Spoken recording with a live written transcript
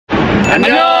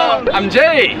안녕, I'm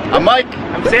Jay. I'm Mike.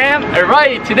 I'm Sam.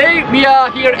 Alright, today we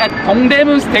are here at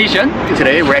Dongdaemun Station.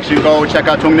 Today we're actually going to go check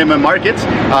out Dongdaemun Market,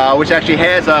 which actually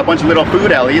has a bunch of little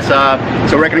food alleys.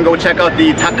 So we're going to go check out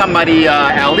the 닭한마리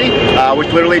alley,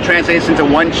 which literally translates into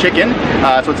one chicken.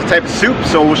 So it's a type of soup,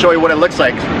 so we'll show you what it looks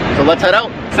like. So let's head out.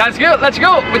 Sounds good, let's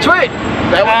go. Which way?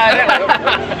 That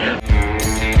way.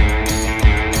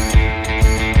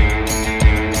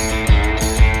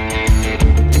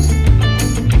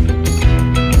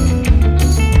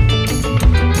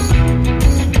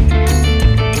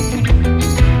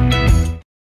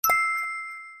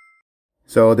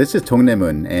 So this is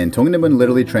Dongdaemun, and Dongdaemun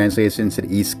literally translates into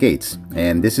the East Gates,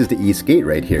 and this is the East Gate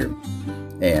right here.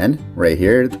 And right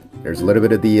here, there's a little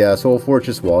bit of the Seoul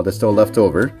Fortress wall that's still left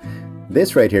over.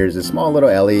 This right here is a small little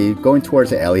alley going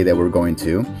towards the alley that we're going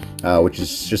to, which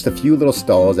is just a few little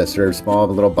stalls that serve small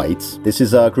little bites. This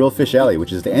is Grilled Fish Alley,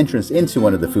 which is the entrance into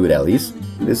one of the food alleys.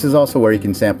 This is also where you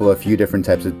can sample a few different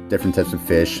types of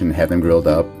fish and have them grilled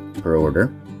up per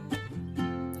order.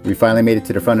 We finally made it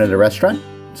to the front of the restaurant.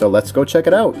 So let's go check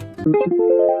it out.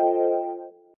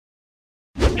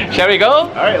 Shall we go?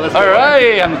 Alright, let's go.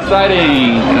 Alright, I'm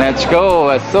exciting. Let's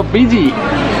go. It's so busy.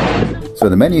 So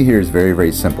the menu here is very,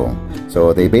 very simple.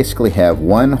 So they basically have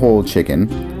one whole chicken,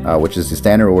 which is the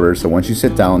standard order. So once you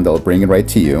sit down, they'll bring it right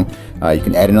to you. You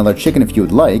can add another chicken if you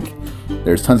would like.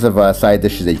 There's tons of side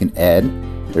dishes that you can add.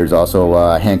 There's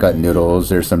also hand-cut noodles.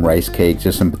 There's some rice cakes.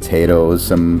 There's some potatoes,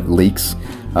 some leeks.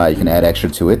 You can add extra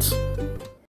to it.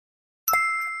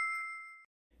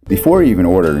 Before you even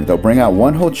order, they'll bring out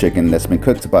one whole chicken that's been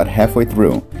cooked about halfway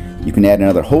through. You can add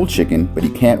another whole chicken, but you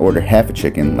can't order half a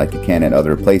chicken like you can at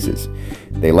other places.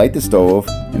 They light the stove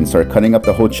and start cutting up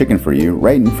the whole chicken for you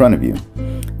right in front of you.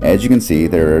 As you can see,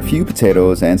 there are a few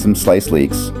potatoes and some sliced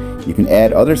leeks. You can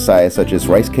add other sides such as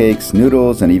rice cakes,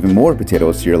 noodles, and even more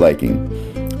potatoes to your liking.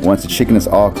 Once the chicken is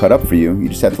all cut up for you, you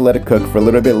just have to let it cook for a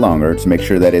little bit longer to make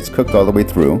sure that it's cooked all the way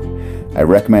through. I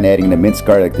recommend adding the minced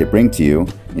garlic they bring to you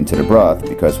into the broth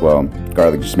because, well,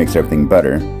 garlic just makes everything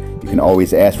better. You can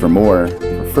always ask for more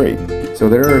for free. So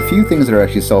there are a few things that are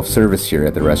actually self-service here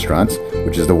at the restaurant,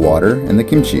 which is the water and the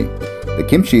kimchi. The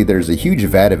kimchi, there's a huge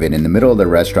vat of it in the middle of the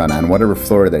restaurant on whatever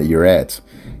floor that you're at.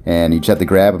 And you just have to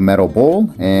grab a metal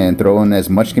bowl and throw in as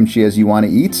much kimchi as you want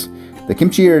to eat. The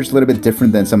kimchi here is a little bit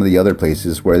different than some of the other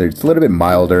places where it's a little bit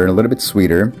milder and a little bit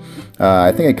sweeter.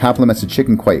 I think it complements the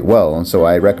chicken quite well, so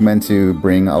I recommend to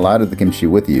bring a lot of the kimchi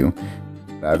with you.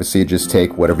 Obviously, just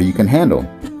take whatever you can handle.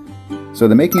 So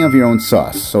the making of your own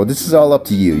sauce. So this is all up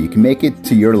to you. You can make it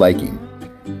to your liking.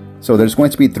 So there's going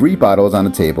to be 3 bottles on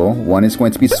the table. One is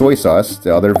going to be soy sauce,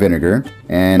 the other vinegar,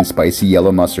 and spicy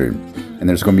yellow mustard. And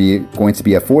there's going to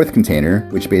be a 4th container,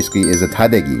 which basically is a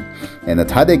tadegi. And the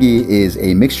tadegi is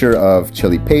a mixture of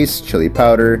chili paste, chili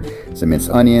powder, some minced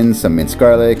onions, some minced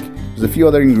garlic. There's a few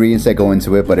other ingredients that go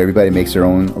into it, but everybody makes their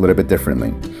own a little bit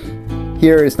differently.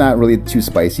 Here, it's not really too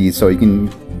spicy, so you can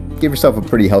give yourself a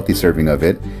pretty healthy serving of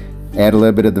it. Add a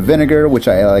little bit of the vinegar, which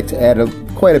I like to add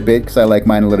quite a bit because I like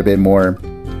mine a little bit more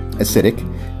acidic.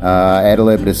 Add a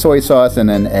little bit of soy sauce and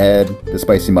then add the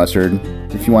spicy mustard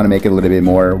if you want to make it a little bit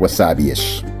more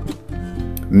wasabi-ish.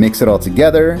 Mix it all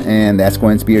together, and that's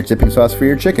going to be your dipping sauce for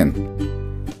your chicken.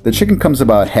 The chicken comes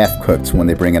about half cooked when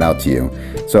they bring it out to you.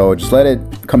 So just let it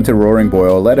come to a roaring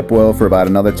boil, let it boil for about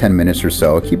another 10 minutes or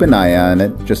so. Keep an eye on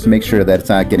it just to make sure that it's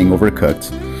not getting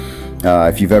overcooked.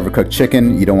 If you've ever cooked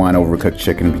chicken, you don't want overcooked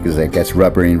chicken because it gets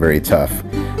rubbery and very tough.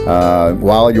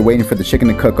 While you're waiting for the chicken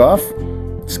to cook off,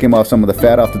 skim off some of the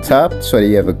fat off the top so that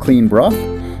you have a clean broth,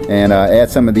 and add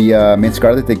some of the minced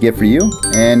garlic they get for you,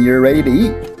 and you're ready to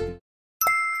eat.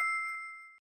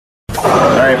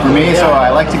 Alright, for me, so I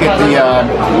like to get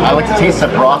I like to taste the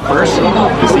broth first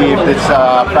to see if it's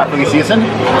properly seasoned,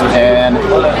 and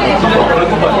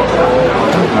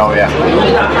oh yeah.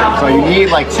 So you need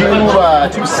like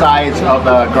two sides of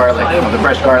the garlic, of the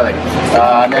fresh garlic,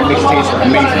 and that makes it taste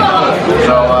amazing.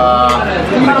 So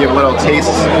I'm gonna give a little taste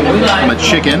on the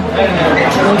chicken.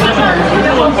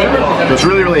 It's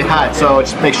really, really hot, so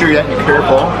just make sure that you're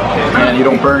careful and you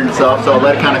don't burn yourself. So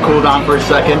let it kind of cool down for a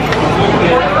second.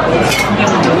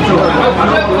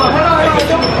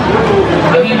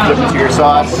 Dip into your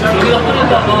sauce. If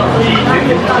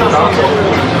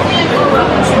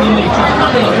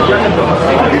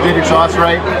you did your sauce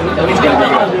right, it's going to be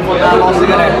good. I'm also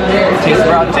going to taste the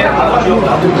broth too.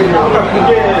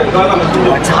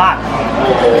 It's hot.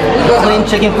 Clean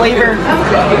chicken flavor.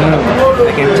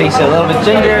 I can taste a little bit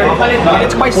ginger.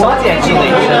 It's quite salty actually.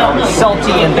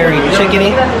 Salty and very chickeny.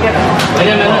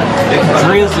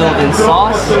 Drizzled in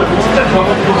sauce.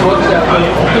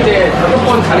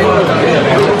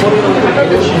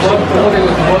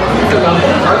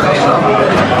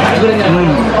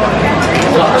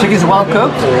 Chicken's well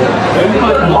cooked,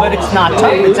 but it's not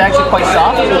tough. It's actually quite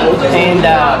soft. And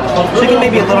chicken may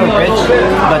be a little rich,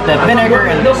 but the vinegar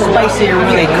and the spicy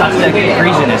really cuts the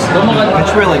greasiness.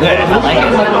 It's really good. I like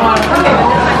it.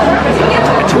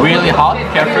 It's really hot.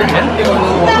 Careful.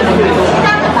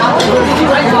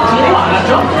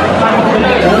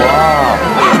 Wow.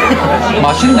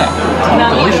 맛있네.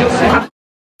 Delicious.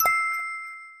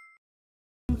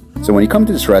 So when you come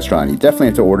to this restaurant, you definitely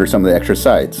have to order some of the extra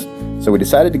sides. So we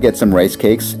decided to get some rice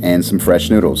cakes and some fresh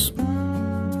noodles.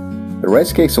 The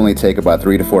rice cakes only take about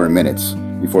 3 to 4 minutes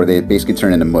before they basically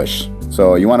turn into mush.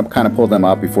 So you want to kind of pull them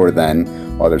out before then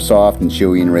while they're soft and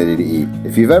chewy and ready to eat.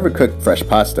 If you've ever cooked fresh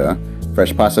pasta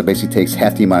basically takes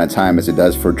half the amount of time as it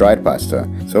does for dried pasta.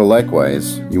 So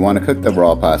likewise, you want to cook the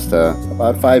raw pasta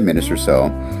about 5 minutes or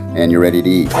so, and you're ready to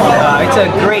eat. It's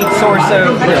a great source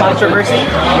of controversy.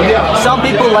 Some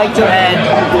people like to add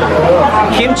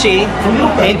kimchi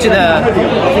into the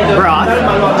broth,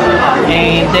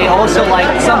 and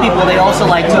some people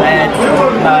like to add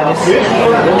this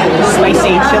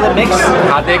spicy chili mix,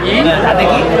 dadegi,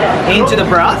 into the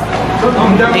broth.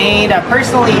 And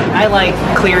personally, I like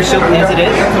clear soup as it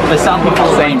is, but some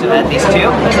people like to add these too.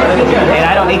 And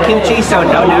I don't eat kimchi, so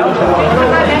no.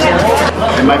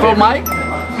 And my For Mike,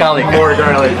 garlic. More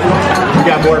garlic. We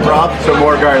got more broth, so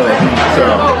more garlic.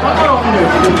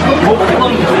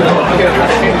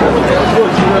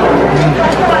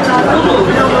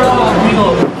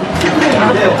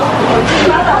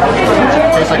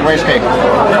 Tastes like rice cake.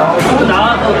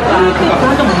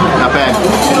 Not bad.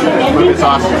 Look at the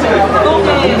sauce.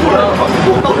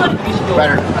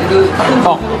 Better.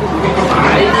 Oh.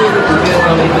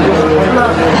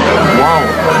 와우.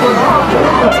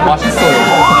 맛있어요.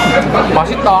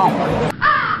 맛있다.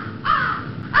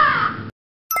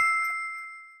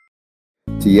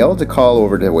 To yell to call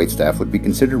over to the waitstaff would be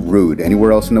considered rude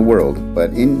anywhere else in the world,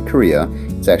 but in Korea,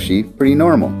 it's actually pretty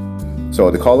normal. So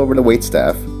to call over the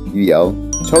waitstaff, you yell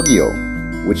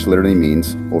 "저기요," which literally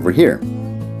means over here.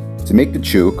 To make the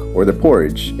chuk or the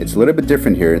porridge, it's a little bit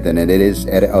different here than it is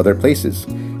at other places.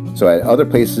 So at other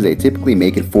places, they typically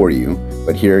make it for you,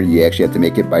 but here you actually have to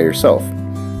make it by yourself.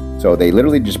 So they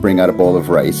literally just bring out a bowl of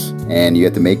rice and you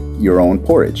have to make your own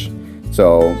porridge.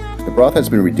 So the broth has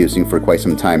been reducing for quite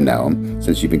some time now,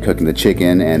 since you've been cooking the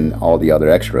chicken and all the other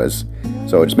extras.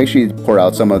 So just make sure you pour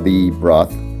out some of the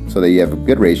broth so that you have a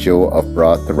good ratio of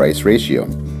broth to rice ratio.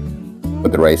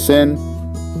 Put the rice in,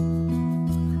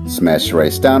 smash the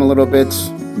rice down a little bit,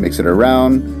 mix it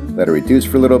around, let it reduce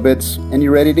for a little bit, and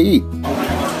you're ready to eat.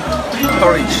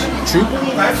 Porridge. Soup.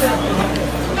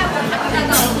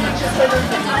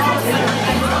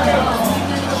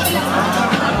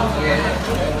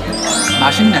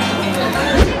 맛있네.